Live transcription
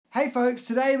Hey folks,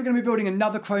 today we're going to be building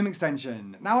another Chrome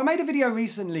extension. Now I made a video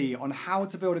recently on how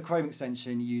to build a Chrome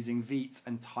extension using Vite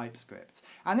and TypeScript.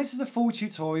 And this is a full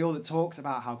tutorial that talks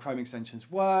about how Chrome extensions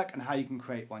work and how you can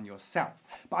create one yourself.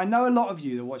 But I know a lot of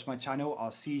you that watch my channel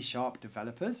are C#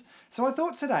 developers, so I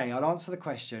thought today I'd answer the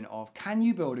question of can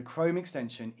you build a Chrome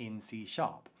extension in C#?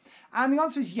 And the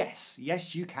answer is yes,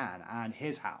 yes you can, and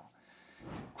here's how.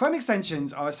 Chrome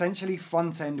extensions are essentially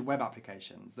front-end web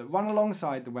applications that run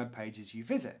alongside the web pages you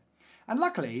visit. And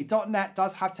luckily, .NET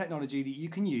does have technology that you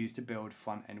can use to build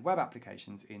front-end web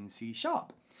applications in C#.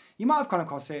 You might have come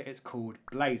across it, it's called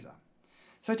Blazor.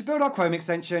 So to build our Chrome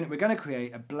extension, we're going to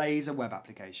create a Blazor web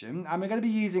application, and we're going to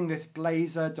be using this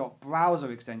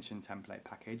Blazor.BrowserExtension template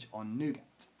package on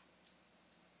NuGet.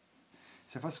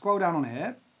 So if I scroll down on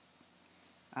here,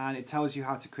 and it tells you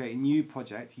how to create a new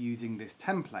project using this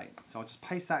template. So I'll just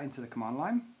paste that into the command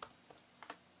line.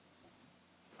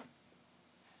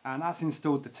 And that's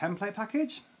installed the template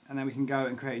package. And then we can go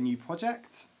and create a new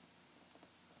project.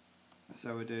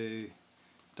 So we'll do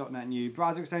 .NET new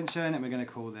browser extension, and we're going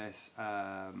to call this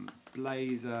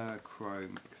Blazor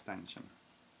Chrome extension.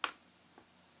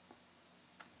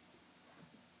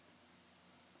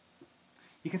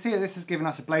 You can see that this has given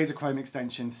us a Blazor Chrome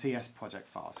extension CS project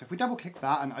file. So if we double click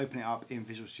that and open it up in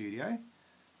Visual Studio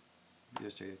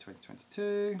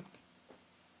 2022,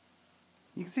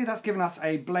 you can see that's given us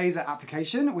a Blazor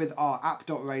application with our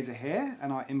app.razor here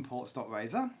and our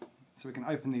imports.razor. So we can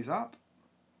open these up,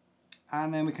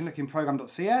 and then we can look in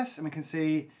program.cs and we can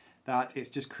see that it's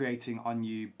just creating our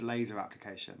new Blazor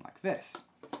application like this.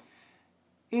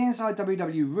 Inside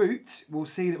www.root, we'll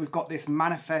see that we've got this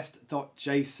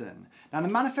manifest.json. Now the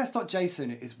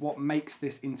manifest.json is what makes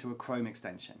this into a Chrome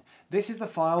extension. This is the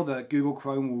file that Google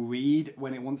Chrome will read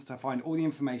when it wants to find all the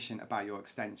information about your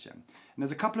extension. And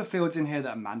there's a couple of fields in here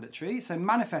that are mandatory. So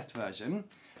manifest version,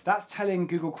 that's telling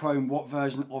Google Chrome what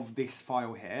version of this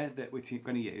file here that we're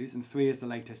going to use, and 3 is the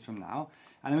latest from now.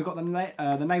 And then we've got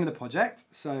the name of the project,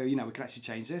 so we can actually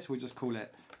change this. We'll just call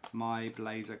it My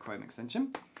Blazor Chrome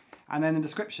Extension. And then the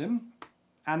description,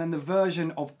 and then the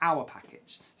version of our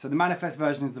package. So the manifest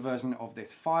version is the version of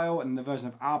this file, and the version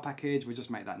of our package, we'll just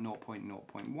make that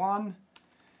 0.0.1.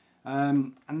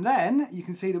 And then you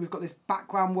can see that we've got this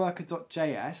background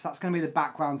worker.js. That's going to be the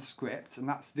background script, and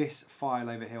that's this file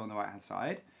over here on the right-hand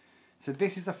side. So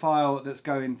this is the file that's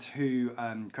going to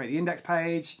create the index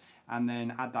page, and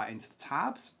then add that into the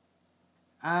tabs.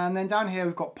 And then down here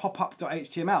we've got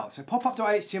popup.html. So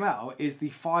popup.html is the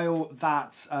file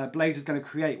that Blazor is going to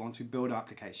create once we build our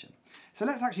application. So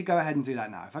let's actually go ahead and do that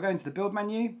now. If I go into the build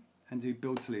menu and do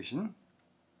build solution,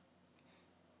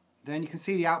 then you can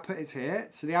see the output is here.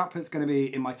 So the output is going to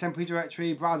be in my temporary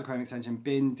directory, browser Chrome extension,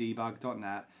 bin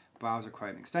debug.net, browser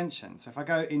Chrome extension. So if I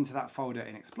go into that folder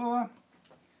in Explorer,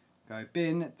 go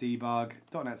bin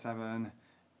debug.net 7,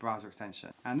 browser extension.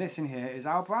 And this in here is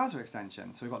our browser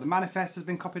extension. So we've got the manifest has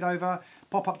been copied over,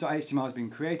 popup.html has been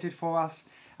created for us,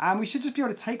 and we should just be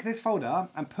able to take this folder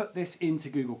and put this into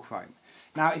Google Chrome.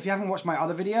 Now, if you haven't watched my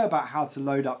other video about how to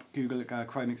load up Google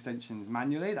Chrome extensions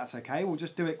manually, that's okay. We'll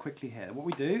just do it quickly here. What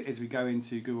we do is we go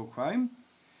into Google Chrome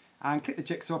and click the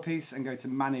jigsaw piece and go to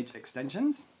Manage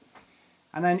Extensions.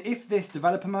 And then if this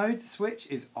developer mode switch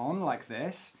is on like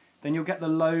this, then you'll get the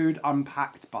Load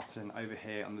Unpacked button over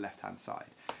here on the left-hand side.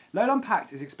 Load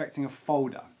Unpacked is expecting a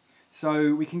folder.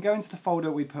 So we can go into the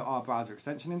folder we put our browser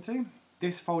extension into.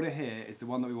 This folder here is the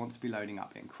one that we want to be loading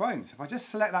up in Chrome. So if I just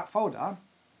select that folder,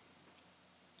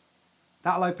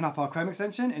 that'll open up our Chrome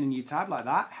extension in a new tab like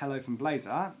that, Hello from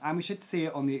Blazor, and we should see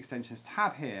it on the Extensions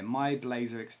tab here, My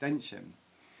Blazor Extension.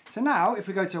 So now, if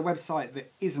we go to a website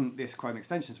that isn't this Chrome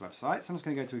extensions website, so I'm just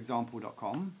going to go to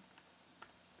example.com,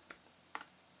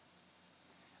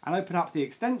 and open up the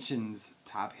extensions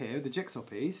tab here, the jigsaw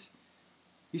piece,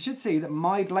 you should see that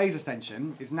My Blazor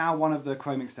extension is now one of the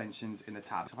Chrome extensions in the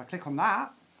tab. So if I click on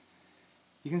that,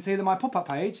 you can see that my pop-up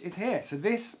page is here. So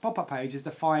this pop-up page is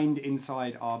defined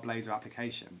inside our Blazor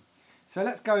application. So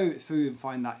let's go through and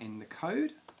find that in the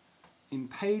code, in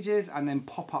pages, and then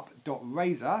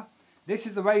popup.razor. This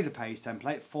is the razor page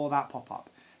template for that pop-up.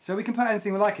 So we can put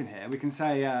anything we like in here. We can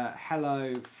say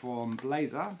hello from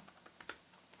Blazor.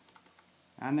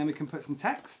 And then we can put some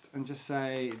text and just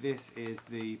say, this is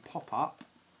the pop-up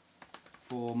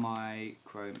for my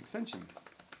Chrome extension.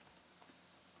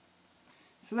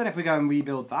 So then if we go and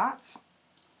rebuild that,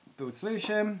 build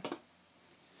solution,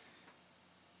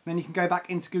 then you can go back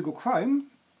into Google Chrome.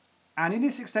 And in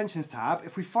this extensions tab,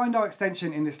 if we find our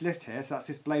extension in this list here, so that's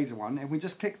this Blazor one, and we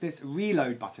just click this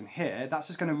reload button here, that's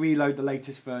just going to reload the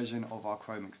latest version of our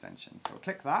Chrome extension. So we'll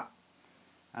click that.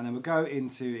 And then we'll go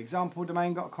into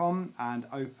exampledomain.com and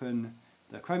open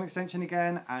the Chrome extension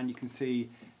again, and you can see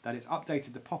that it's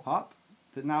updated the pop-up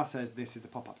that now says this is the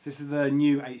pop-ups. This is the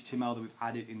new HTML that we've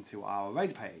added into our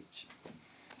Razor page.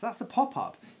 So that's the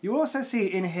pop-up. You also see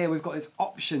in here we've got this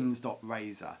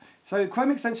options.razor. So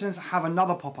Chrome extensions have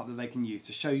another pop-up that they can use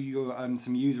to show you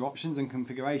some user options and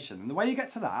configuration. And the way you get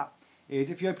to that is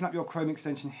if you open up your Chrome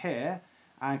extension here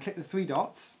and click the three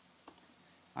dots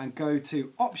and go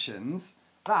to options,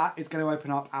 that is going to open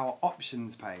up our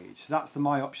options page. So that's the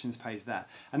My Options page there.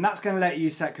 And that's going to let you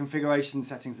set configuration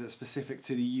settings that are specific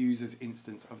to the user's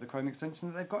instance of the Chrome extension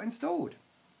that they've got installed.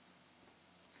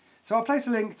 So I'll place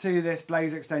a link to this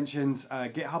Blazor extensions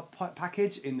GitHub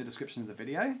package in the description of the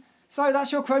video. So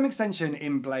that's your Chrome extension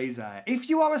in Blazor. If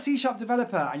you are a C#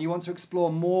 developer and you want to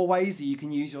explore more ways that you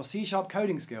can use your C#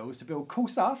 coding skills to build cool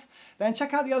stuff, then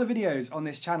check out the other videos on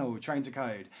this channel, Train to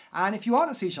Code. And if you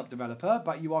aren't a C# developer,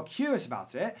 but you are curious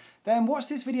about it, then watch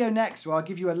this video next where I'll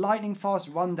give you a lightning fast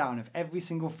rundown of every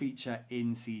single feature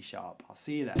in C#. I'll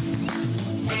see you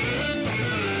there.